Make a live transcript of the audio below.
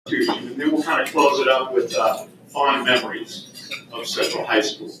institution, and then we'll kind of close it up with fond memories of Central High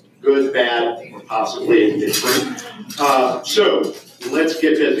School. Good, bad, or possibly indifferent. So let's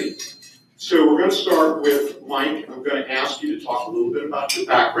get busy. So we're going to start with Mike. I'm going to ask you to talk a little bit about your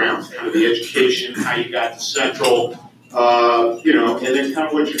background, kind of the education, how you got to Central, and then kind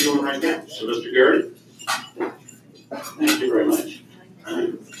of what you're doing right now. So Mr. Garrity. Thank you very much.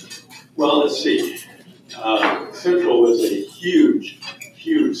 Well, let's see. Central was a huge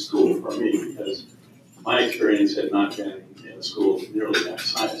school for me because my experience had not been in a school nearly that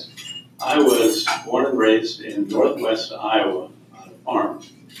size. I was born and raised in northwest Iowa on a farm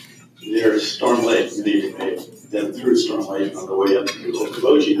near Storm Lake. Many of you may have been through Storm Lake on the way up to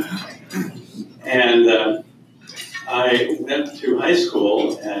Okoboji. And I went to high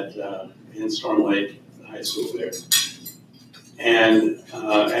school in Storm Lake, high school there. And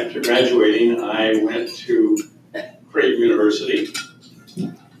after graduating, I went to Creighton University.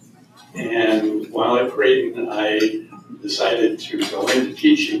 And while at Creighton, I decided to go into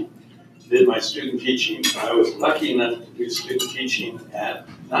teaching, did my student teaching. I was lucky enough to do student teaching at,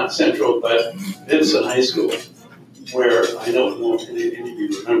 not Central, but Vincent High School, where I don't know if any of you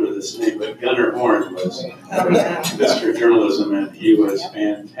remember this name, but Gunnar Horn was Mr. Journalism, and he was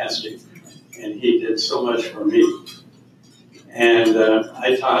fantastic. And he did so much for me. And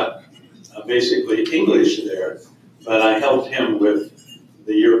I taught basically English there, but I helped him with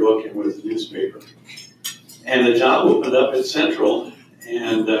the yearbook and with the newspaper. And the job opened up at Central,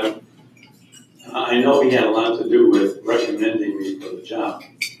 and I know he had a lot to do with recommending me for the job.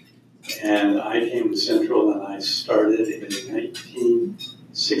 And I came to Central, and I started in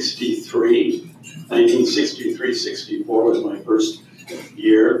 1963. 1963-64 was my first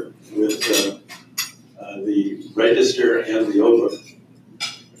year with the Register and the Obook.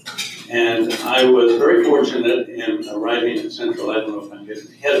 And I was very fortunate in arriving at Central. I don't know if I'm getting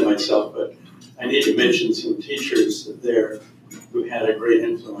ahead of myself, but I need to mention some teachers there who had a great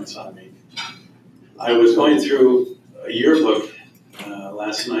influence on me. I was going through a yearbook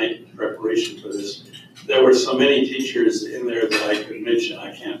last night in preparation for this. There were so many teachers in there that I could mention.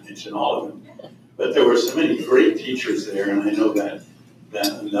 I can't mention all of them, but there were so many great teachers there, and I know that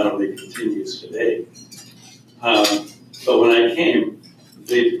undoubtedly continues today. But when I came,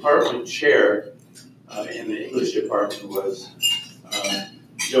 the department chair in the English department was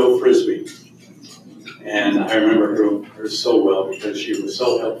Joe Frisbee. And I remember her so well because she was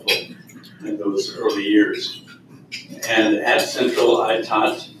so helpful in those early years. And at Central, I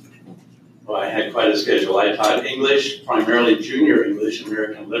taught, well, I had quite a schedule. I taught English, primarily junior English.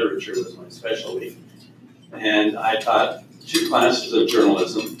 American literature was my specialty. And I taught 2 classes of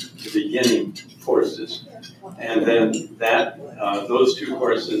journalism, the beginning courses. And then those 2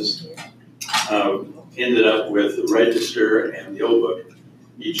 courses ended up with the Register and the Obook,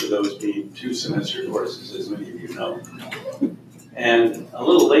 each of those being 2 semester courses, as many of you know. And a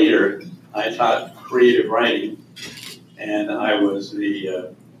little later, I taught creative writing, and I was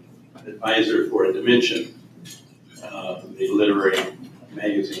the advisor for Dimension, the literary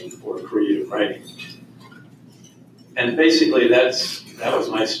magazine for creative writing. And basically, that was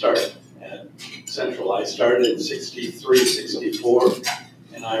my start at Central. I started in 63, 64,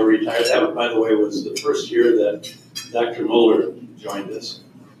 and I retired. That, by the way, was the first year that Dr. Muller joined us.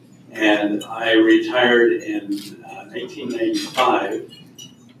 And I retired in 1995,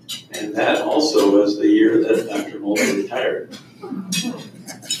 and that also was the year that Dr. Muller retired.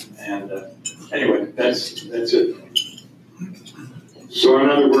 And anyway, that's it. So in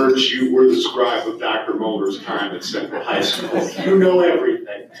other words, you were the scribe of Dr. Muller's time at Central High School. You know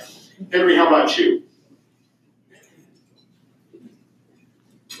everything. Henry, how about you?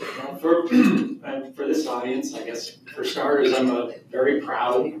 For this audience, I guess, for starters, I'm a very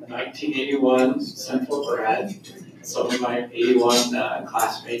proud 1981 Central grad. Some of my 81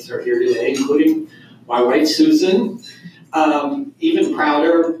 classmates are here today, including my wife, Susan. Even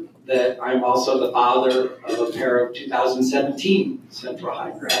prouder that I'm also the father of a pair of 2017 Central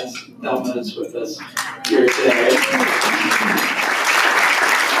High grads. Thelma is with us here today.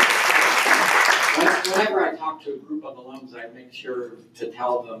 Whenever I talk to a group of alums, I make sure to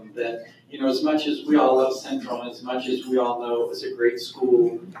tell them that, as much as we all love Central, and as much as we all know it was a great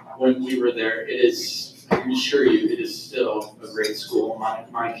school when we were there, it is, I can assure you, it is still a great school.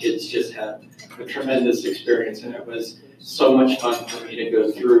 My kids just had a tremendous experience, and it was so much fun for me to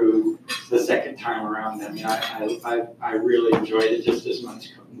go through the second time around. I mean, I really enjoyed it just as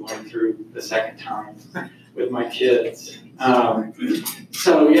much going through the second time with my kids.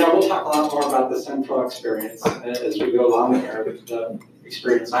 So yeah, we'll talk a lot more about the Central experience as we go along here, the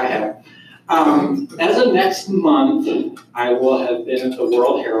experience I had. As of next month, I will have been at the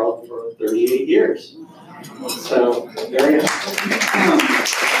World Herald for 38 years. So, very I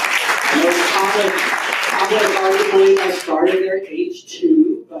know it's probably hard to believe I started there at age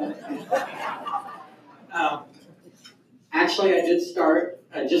 2, but actually I did start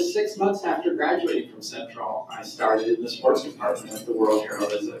just 6 months after graduating from Central. I started in the sports department at the World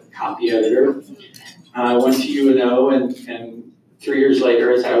Herald as a copy editor. I went to UNO, and 3 years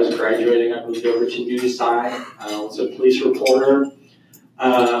later, as I was graduating, I moved over to Newside. I was a police reporter.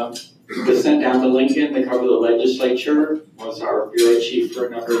 Was sent down to Lincoln to cover the legislature, was our bureau chief for a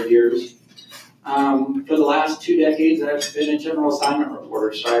number of years. For the last 2 decades, I've been a general assignment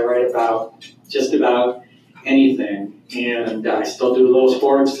reporter, so I write about just about anything. And I still do a little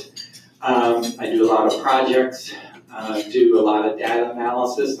sports. I do a lot of projects, do a lot of data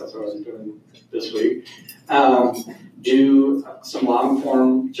analysis. That's what I was doing this week. Do some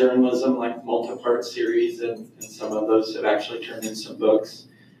long-form journalism, like multi-part series, and some of those have actually turned into some books.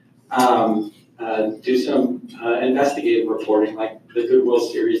 Do some investigative reporting, like the Goodwill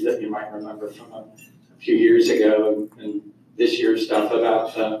series that you might remember from a few years ago, and this year's stuff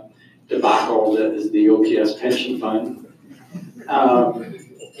about the debacle that is the OPS pension fund.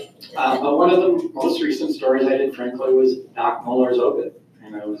 But one of the most recent stories I did, frankly, was Doc Muller's obit,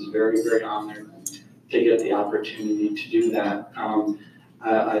 and I was very, very honored to get the opportunity to do that.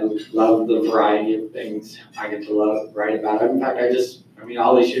 I love the variety of things I get to write about. In fact,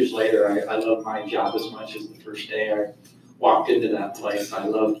 all these years later, I love my job as much as the first day I walked into that place. I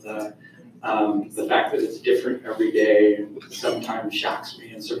love the fact that it's different every day and sometimes shocks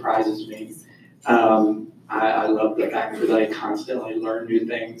me and surprises me. I love the fact that I constantly learn new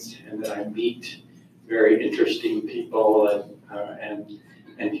things and that I meet very interesting people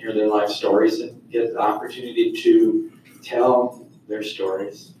and hear their life stories and get the opportunity to tell their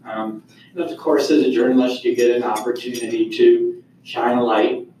stories. And of course, as a journalist, you get an opportunity to shine a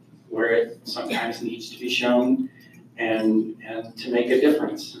light where it sometimes needs to be shown and to make a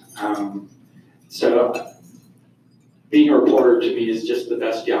difference. So being a reporter to me is just the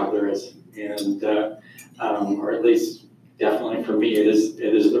best job there is. And or at least definitely for me, it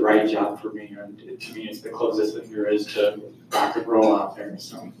is the right job for me. And to me, it's the closest thing there is to rock and roll out there.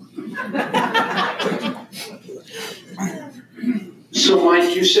 So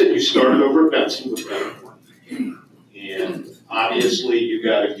Mike, you said you started over at Benson with Benetworth. And obviously you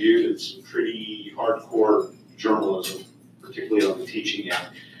got a view that's pretty hardcore journalism, particularly on the teaching end.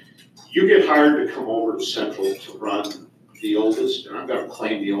 You get hired to come over to Central to run the oldest, and I'm going to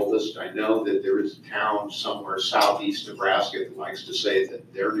claim the oldest. I know that there is a town somewhere southeast Nebraska that likes to say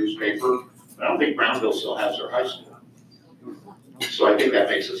that their newspaper, but I don't think Brownville still has their high school. So I think that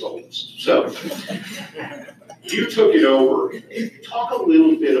makes us oldest. So you took it over. Talk a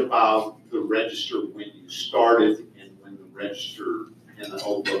little bit about the Register when you started and when the Register and the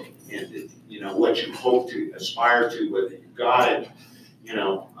whole book ended. You know, what you hope to aspire to, whether you got it. You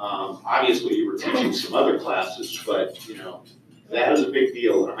know, obviously you were teaching some other classes, but, you know, that is a big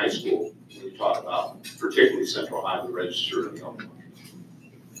deal in high school when you talk about particularly Central High, the Register, and the Open Book.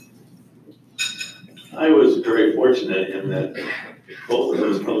 I was very fortunate in that both of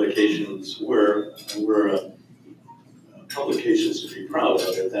those publications were publications to be proud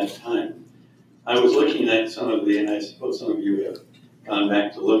of at that time. I was looking at some of the, and I suppose some of you have gone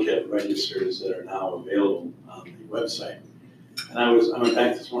back to look at registers that are now available on the website. And I went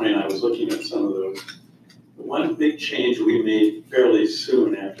back this morning and I was looking at some of those. The one big change we made fairly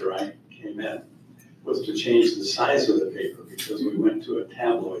soon after I came in was to change the size of the paper because we went to a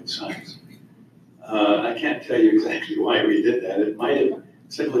tabloid size. I can't tell you exactly why we did that. It might have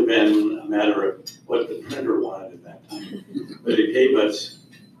simply been a matter of what the printer wanted at that time. But it gave us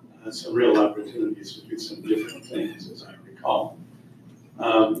some real opportunities to do some different things, as I recall.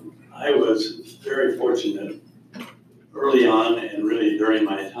 I was very fortunate early on and really during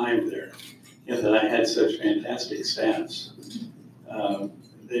my time there, in that I had such fantastic staffs.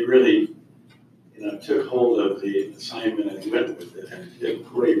 They really, took hold of the assignment and went with it and did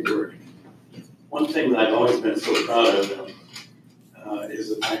great work. One thing that I've always been so proud of them is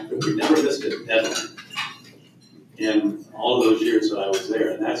the fact that we never missed a deadline in all of those years that I was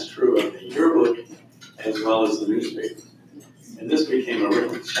there, and that's true of the yearbook as well as the newspaper. And this became a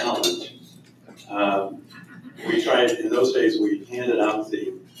real challenge. We tried, in those days, we handed out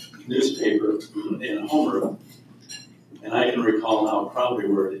the newspaper in a homeroom. And I can recall how proud we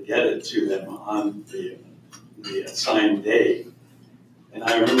were to get it to them on the assigned day. And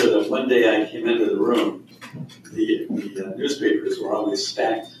I remember that one day I came into the room, the newspapers were always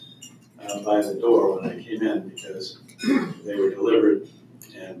stacked by the door when I came in because they were delivered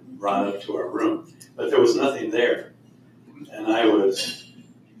and brought up to our room. But there was nothing there. And I was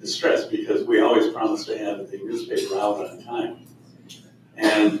distressed because we always promised to have the newspaper out on time.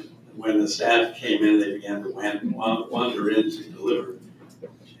 And when the staff came in, they began to wander in to deliver.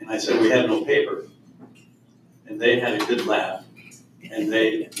 And I said, we had no paper. And they had a good laugh. And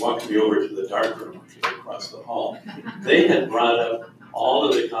they walked me over to the darkroom, which was across the hall. They had brought up all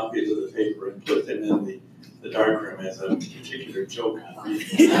of the copies of the paper and put them in the darkroom as a particular joke on me.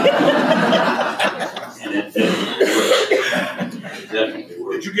 And it definitely worked. It definitely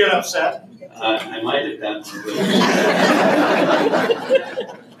worked. Did you get upset? I might have gotten a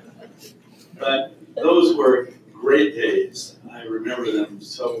little. But those were great days. I remember them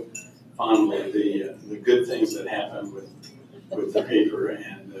so fondly, the good things that happened with the paper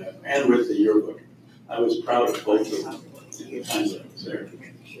and with the yearbook. I was proud of both of them in the time that I was there.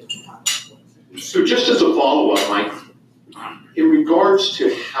 So just as a follow-up, Mike, in regards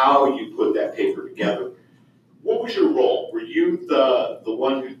to how you put that paper together, what was your role? Were you the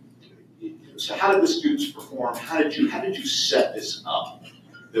one who, so how did the students perform? How did you set this up?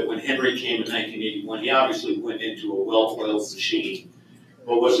 That when Henry came in 1981, he obviously went into a well-oiled machine.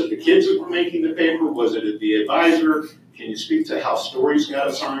 But was it the kids that were making the paper? Was it the advisor? Can you speak to how stories got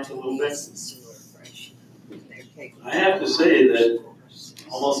assigned a little bit? I have to say that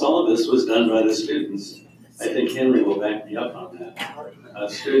almost all of this was done by the students. I think Henry will back me up on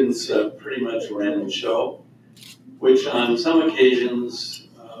that. Students pretty much ran the show, which on some occasions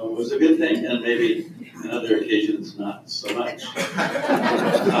was a good thing, and maybe on other occasions not so much.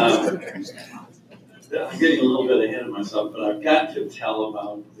 I'm getting a little bit ahead of myself, but I've got to tell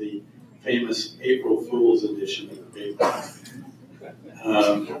about the famous April Fool's edition of the paper.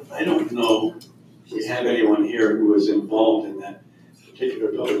 I don't know if we have anyone here who was involved in that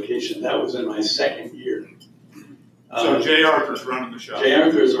particular publication. That was in my second year. So Jay Arthur's running the show. Jay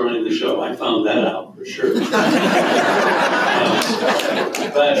Arthur's running the show. I found that out for sure.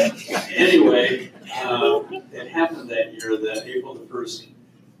 But anyway, it happened that year that April the 1st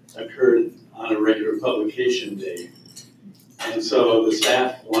occurred on a regular publication day. And so the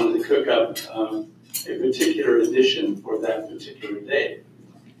staff wanted to cook up a particular edition for that particular day.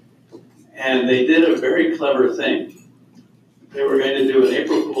 And they did a very clever thing. They were going to do an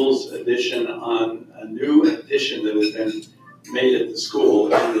April Fool's edition on a new edition that had been made at the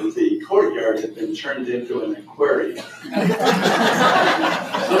school, and that the courtyard had been turned into an aquarium. Some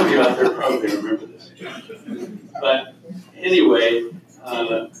of you out there probably remember this. But anyway,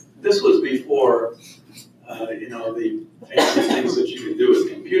 this was before, the fancy things that you can do with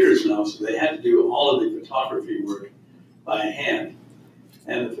computers now, so they had to do all of the photography work by hand.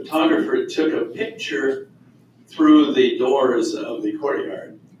 And the photographer took a picture through the doors of the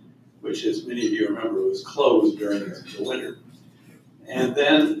courtyard, which, as many of you remember, was closed during the winter. And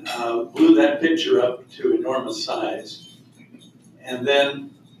then blew that picture up to enormous size. And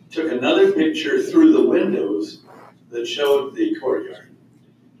then took another picture through the windows that showed the courtyard.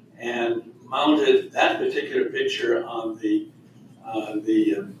 And mounted that particular picture on the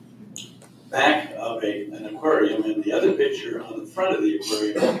back of an aquarium, and the other picture on the front of the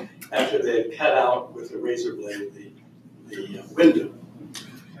aquarium after they had cut out with a razor blade the window.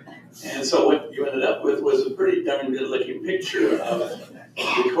 And so what you ended up with was a pretty darn good looking picture of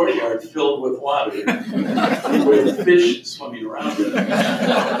the courtyard filled with water with fish swimming around it.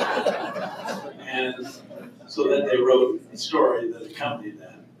 And so then they wrote a story that accompanied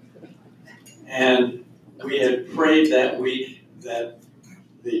that. And we had prayed that week that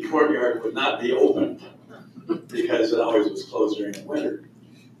the courtyard would not be opened because it always was closed during the winter.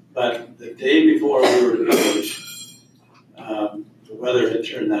 But the day before we were to publish, the weather had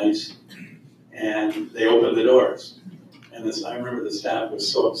turned nice, and they opened the doors. And I remember the staff was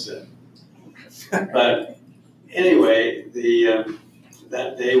so upset. But anyway,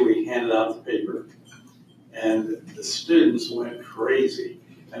 that day we handed out the paper, and the students went crazy.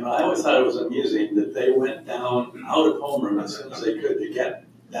 And I always thought it was amusing that they went down out of homeroom as soon as they could to get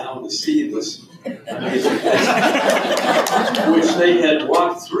down to see this amazing thing, which they had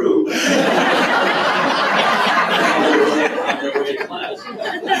walked through on their way to class.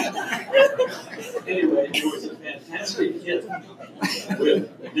 Anyway, it was a fantastic hit with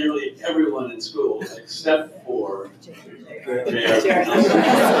nearly everyone in school except for J.R.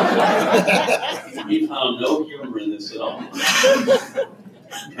 He found no humor in this at all.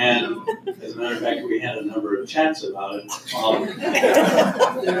 And as a matter of fact, we had a number of chats about it.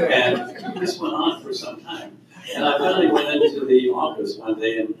 And this went on for some time. And I finally went into the office one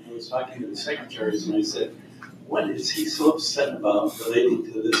day and I was talking to the secretaries and I said, what is he so upset about relating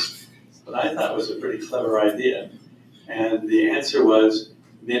to this? But I thought it was a pretty clever idea. And the answer was,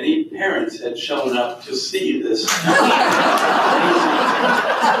 many parents had shown up to see this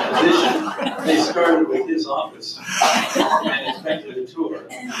addition. They started with his office and expected a tour.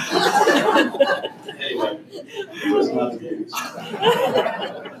 Anyway, it was not amused.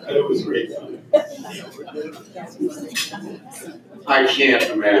 But it was great fun. I can't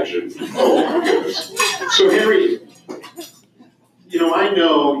imagine. Oh my goodness. So Henry, I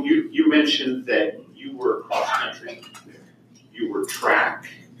know you mentioned that you were cross country, you were track,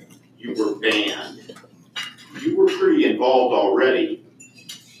 you were band, you were pretty involved already.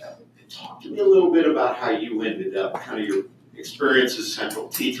 Talk to me a little bit about how you ended up, kind of your experience as Central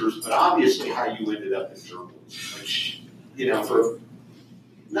teachers, but obviously how you ended up in journalism, which, for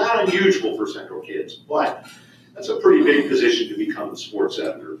not unusual for Central kids, but that's a pretty big position to become a sports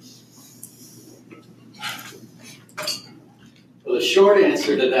editor. Well, the short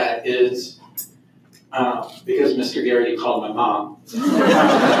answer to that is because Mr. Garrity called my mom. I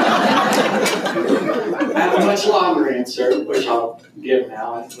have a much longer answer, which I'll give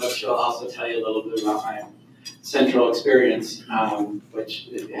now, and which will also tell you a little bit about my Central experience, which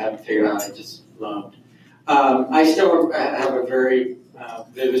if you haven't figured out, I just loved. I still have a very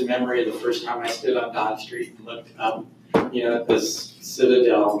vivid memory of the first time I stood on Dodge Street and looked up, at this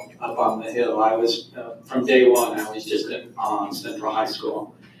citadel up on the hill. I was, from day one, I was just in Central High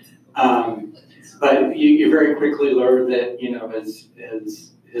School. But you very quickly learn that,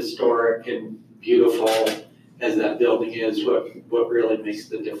 as historic and beautiful as that building is, what really makes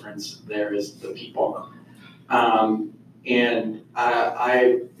the difference there is the people. And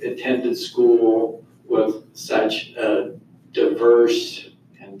I attended school with such a diverse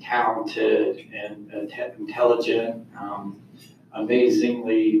and talented and intelligent,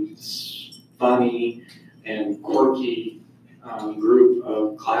 amazingly funny and quirky group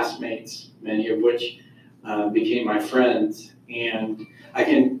of classmates, many of which became my friends. And I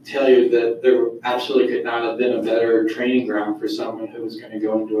can tell you that there absolutely could not have been a better training ground for someone who was going to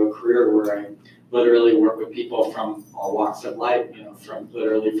go into a career where I literally work with people from all walks of life,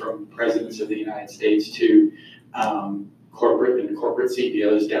 from presidents of the United States to corporate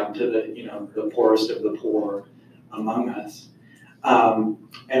CEOs down to the poorest of the poor among us.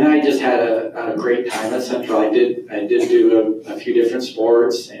 And I just had a great time at Central. I did do a few different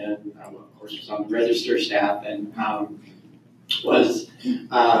sports, and of course was on the register staff, and was in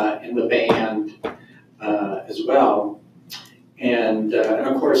the band as well. And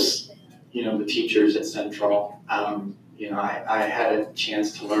of course, the teachers at Central. I had a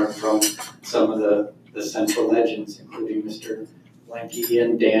chance to learn from some of the Central legends, including Mr. Blanky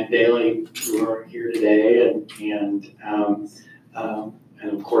and Dan Daly, who are here today, and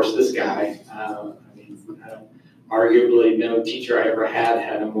of course this guy. Arguably no teacher I ever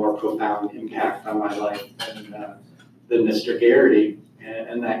had a more profound impact on my life than Mr. Garrity,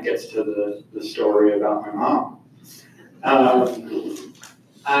 and that gets to the story about my mom.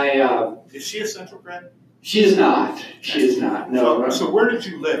 Is she a Central grad? She is not. She is not. No. So where did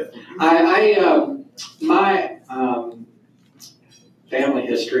you live? My family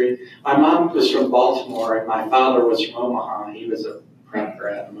history. My mom was from Baltimore, and my father was from Omaha. He was a prep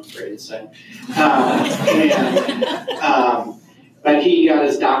grad, I'm afraid to say. But he got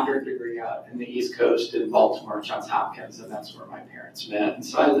his doctorate degree out in the East Coast in Baltimore, Johns Hopkins, and that's where my parents met. And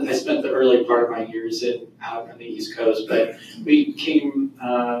so I spent the early part of my years out on the East Coast, but we came.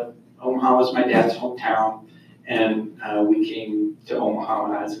 Omaha was my dad's hometown, and we came to Omaha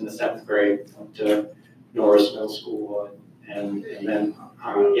when I was in the 7th grade, went to Norris Middle School, and then,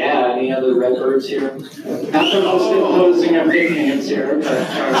 any other Redbirds here? Not the most imposing of nicknames here, and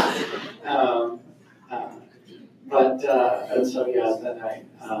so then I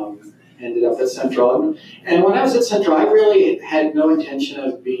ended up at Central. And when I was at Central, I really had no intention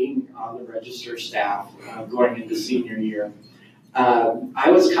of being on the register staff going into senior year. I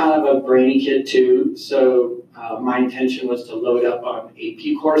was kind of a brainy kid too, so my intention was to load up on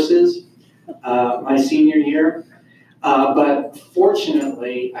AP courses my senior year. But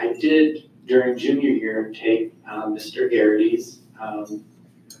fortunately, I did, during junior year, take Mr. Garrity's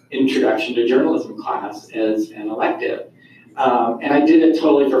Introduction to Journalism class as an elective. And I did it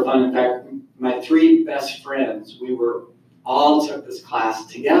totally for fun. In fact, my 3 best friends, we all took this class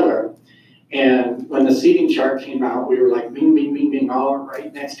together. And when the seating chart came out, we were like, bing, bing, bing, bing, all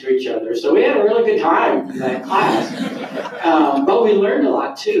right next to each other. So we had a really good time in that class. But we learned a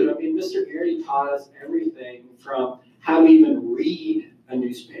lot too. I mean, Mr. Garrity taught us everything from how to even read a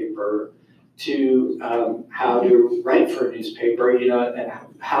newspaper to how to write for a newspaper, and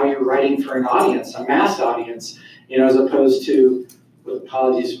how you're writing for an audience, a mass audience, as opposed to with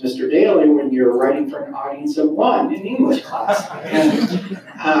apologies to Mr. Daly, when you're writing for an audience of one in English class.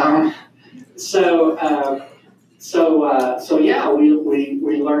 And, so yeah, we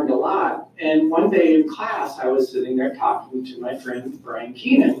learned a lot. And one day in class, I was sitting there talking to my friend Brian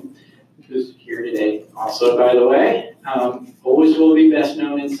Keenan, who's here today also, by the way. Always will be best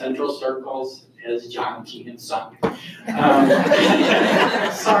known in Central circles as John Keenan's son.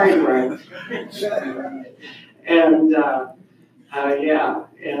 Sorry, Brian. And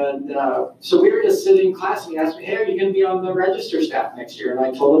so we were just sitting in class, and he asked me, hey, are you going to be on the register staff next year? And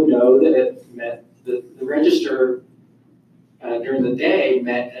I told him no, that it meant the register during the day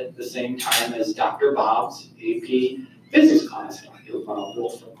met at the same time as Dr. Bob's AP physics class, Dr. Bob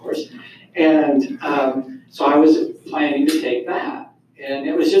Wolf, of course. And so I was planning to take that. And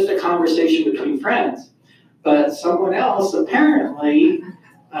it was just a conversation between friends. But someone else apparently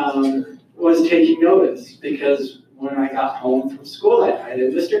was taking notice, because when I got home from school that night,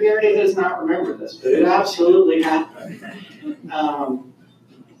 and Mr. Garrity does not remember this, but it absolutely happened.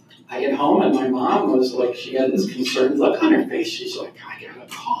 I get home and my mom was like, she had this concerned look on her face. She's like, I got a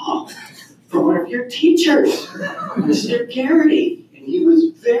call from one of your teachers, Mr. Garrity. And he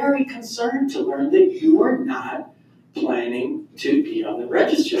was very concerned to learn that you were not planning to be on the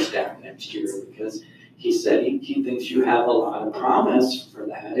register staff next year, because he said he thinks you have a lot of promise for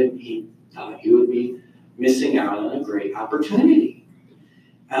that, and he thought you would be missing out on a great opportunity.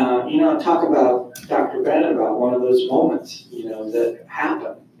 Talk about Dr. Bennett, about one of those moments, that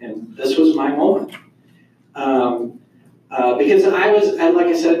happened. And this was my moment. Because like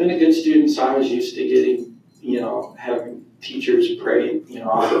I said, I've been a good student, so I was used to getting, having teachers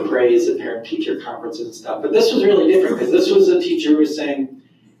offer praise at parent-teacher conferences and stuff. But this was really different, because this was a teacher who was saying,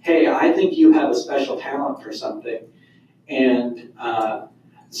 hey, I think you have a special talent for something. And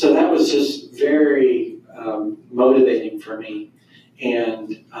so that was just very motivating for me.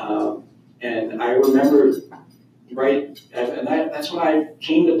 And I remember, that's when I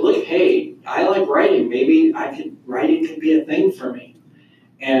came to believe, hey, I like writing. Maybe writing could be a thing for me.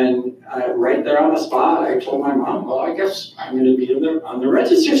 And right there on the spot, I told my mom, well, I guess I'm going to be on the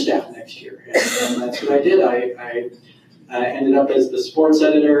register staff next year. And that's what I did. I ended up as the sports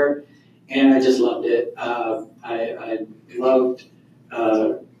editor, and I just loved it. I loved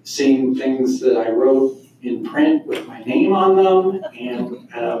seeing things that I wrote in print with my name on them, and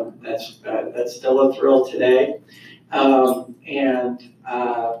that's still a thrill today. And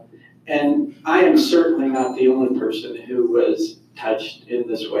I am certainly not the only person who was touched in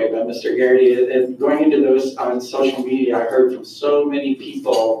this way by Mr. Garrity. And going into those on social media, I heard from so many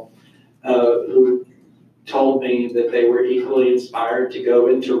people who told me that they were equally inspired to go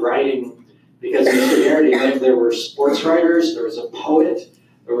into writing because Mr. Garrity. There were sports writers, there was a poet,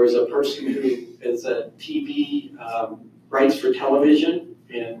 there was a person who is a TV, writes for television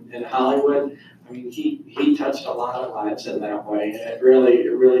in Hollywood. I mean, he touched a lot of lives in that way, and it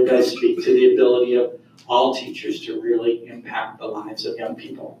really does speak to the ability of all teachers to really impact the lives of young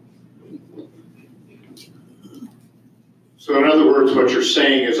people. So in other words, what you're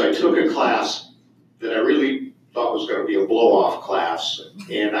saying is I took a class that I really thought was going to be a blow-off class,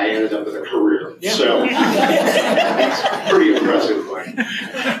 and I ended up with a career. Yeah. So it's pretty impressive.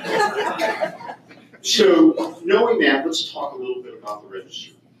 So knowing that, let's talk a little bit about the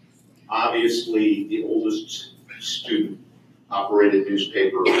register. Obviously, the oldest student-operated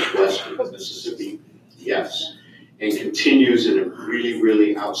newspaper in Western Mississippi, yes, and continues in a really,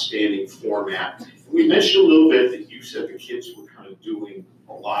 really outstanding format. We mentioned a little bit that you said the kids were kind of doing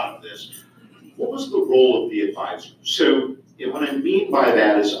a lot of this. What was the role of the advisor? So what I mean by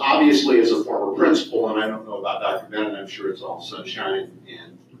that is obviously as a former principal, and I don't know about Dr. Bennett, I'm sure it's all sunshine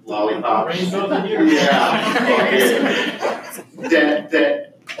and lollipops.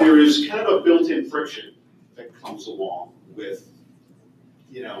 That there is kind of a built-in friction that comes along with,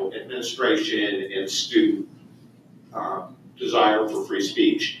 administration and student desire for free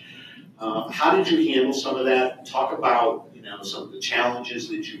speech. How did you handle some of that? Talk about, some of the challenges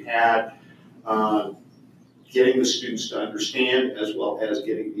that you had, getting the students to understand as well as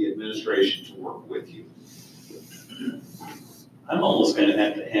getting the administration to work with you. I'm almost going to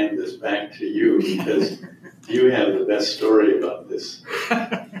have to hand this back to you because you have the best story about this.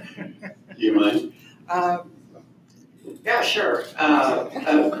 Do you mind? Yeah, sure.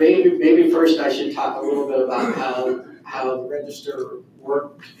 Maybe first I should talk a little bit about how the register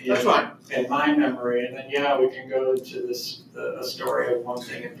worked in my memory, and then we can go into a story of one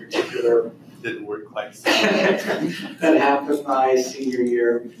thing in particular. Didn't work quite so that happened my senior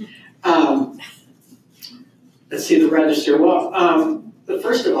year. Let's see the register. Well,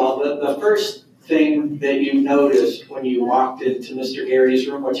 first of all, the first thing that you noticed when you walked into Mr. Garrity's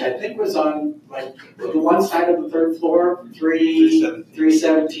room, which I think was on like the one side of the third floor,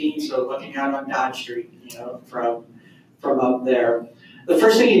 317, so looking out on Dodge Street, you know, from up there. The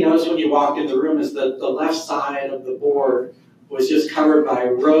first thing you noticed when you walked in the room is that the left side of the board was just covered by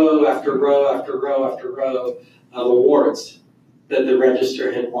row after row after row after row of awards that the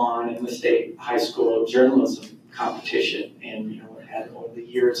Register had won in the state high school journalism competition, and you know, it had all the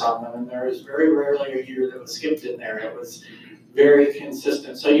years on them, and there was very rarely a year that was skipped in there. It was very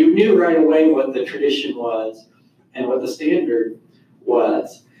consistent. So you knew right away what the tradition was and what the standard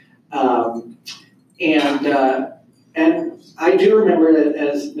was. And I do remember that,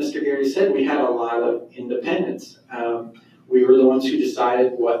 as Mr. Garrity said, we had a lot of independence. We were the ones who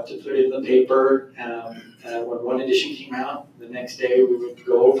decided what to put in the paper. When one edition came out, the next day we would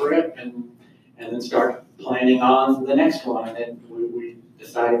go over it and then start planning on the next one. And then we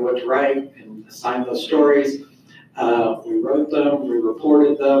decided what to write and assign those stories. We wrote them, we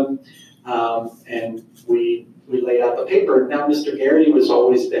reported them, and we laid out the paper. Now, Mr. Garrity was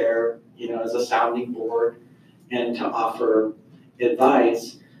always there, you know, as a sounding board and to offer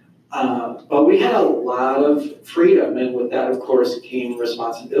advice. But we had a lot of freedom, and with that, of course, came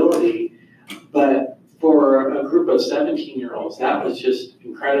responsibility. But for a group of 17-year-olds, that was just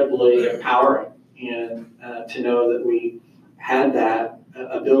incredibly empowering, and to know that we had that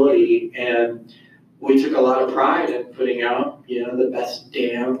ability, and we took a lot of pride in putting out, you know, the best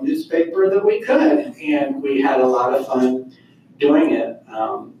damn newspaper that we could, and we had a lot of fun doing it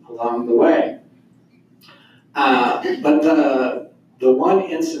along the way. But the one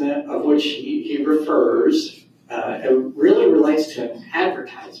incident of which he refers, it really relates to an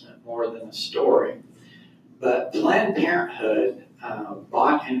advertisement more than a story. But Planned Parenthood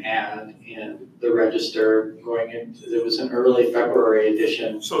bought an ad in the Register going into, it was an early February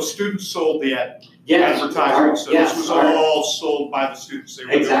edition. So students sold the advertisement, so this was all sold by the students. They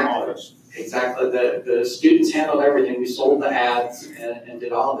were exactly. doing all this. Exactly. The students handled everything. We sold the ads and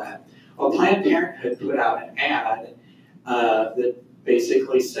did all that. Well, Planned Parenthood put out an ad that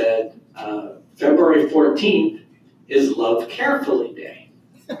basically said, February 14th is Love Carefully Day.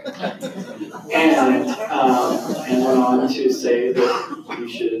 And went on to say that you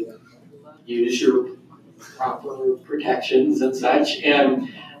should use your proper protections and such.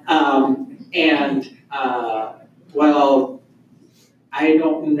 Well, I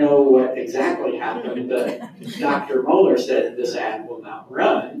don't know what exactly happened, but Dr. Moeller said this ad will not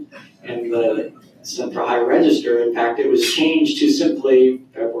run in the Central High Register. In fact, it was changed to simply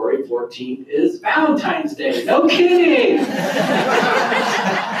February 14th is Valentine's Day. No kidding!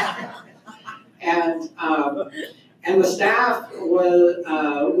 And the staff was,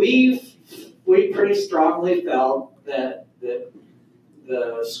 we pretty strongly felt that the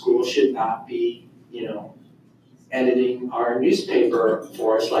school should not be, you know, editing our newspaper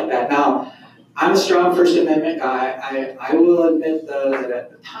for us like that. Now, I'm a strong First Amendment guy. I will admit, though, that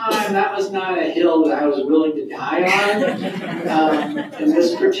at the time, that was not a hill that I was willing to die on in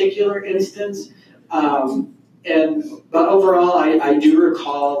this particular instance. But overall, I do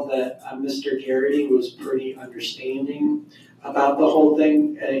recall that Mr. Garrity was pretty understanding about the whole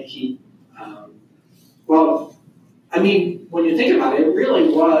thing. I mean, when you think about it, it really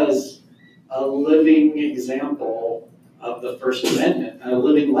was a living example of the First Amendment, a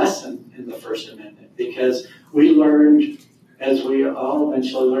living lesson in the First Amendment, because we learned, as we all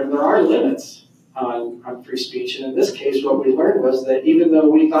eventually learned, there are limits on free speech. And in this case, what we learned was that even though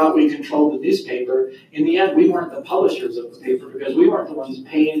we thought we controlled the newspaper, in the end, we weren't the publishers of the paper because we weren't the ones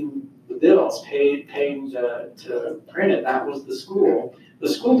paying the bills, paying to print it. That was the school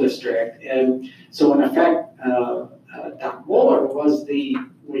district. And so in effect, Dr. Moeller was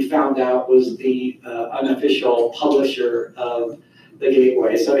we found out was the unofficial publisher of the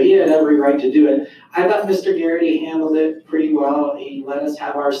Gateway. So he had every right to do it. I thought Mr. Garrity handled it pretty well. He let us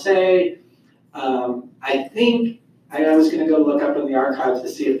have our say. I think, I was going to go look up in the archives to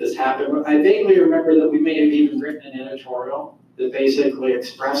see if this happened, but I vaguely remember that we may have even written an editorial that basically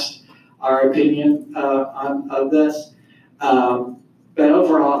expressed our opinion of this. But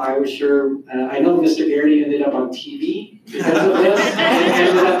overall, I was sure, I know Mr. Garrity ended up on TV because of this, and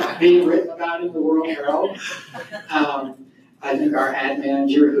ended up being written about in the World Herald. I think our ad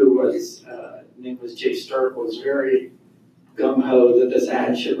manager, who was, his name was Jay Stark, was very gung-ho that this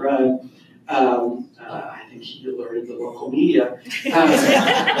ad should run. I think he alerted the local media. But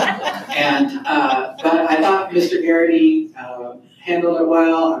I thought Mr. Garrity handled it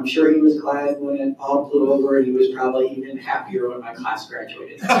well. I'm sure he was glad when it all blew over, and he was probably even happier when my class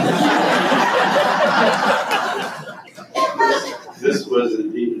graduated. this was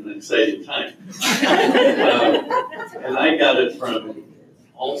indeed an exciting time. And I got it from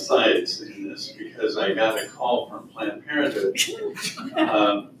all sides in this because I got a call from Planned Parenthood.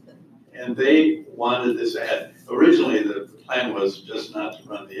 And they wanted this ad. Originally, the plan was just not to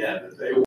run the ad, but they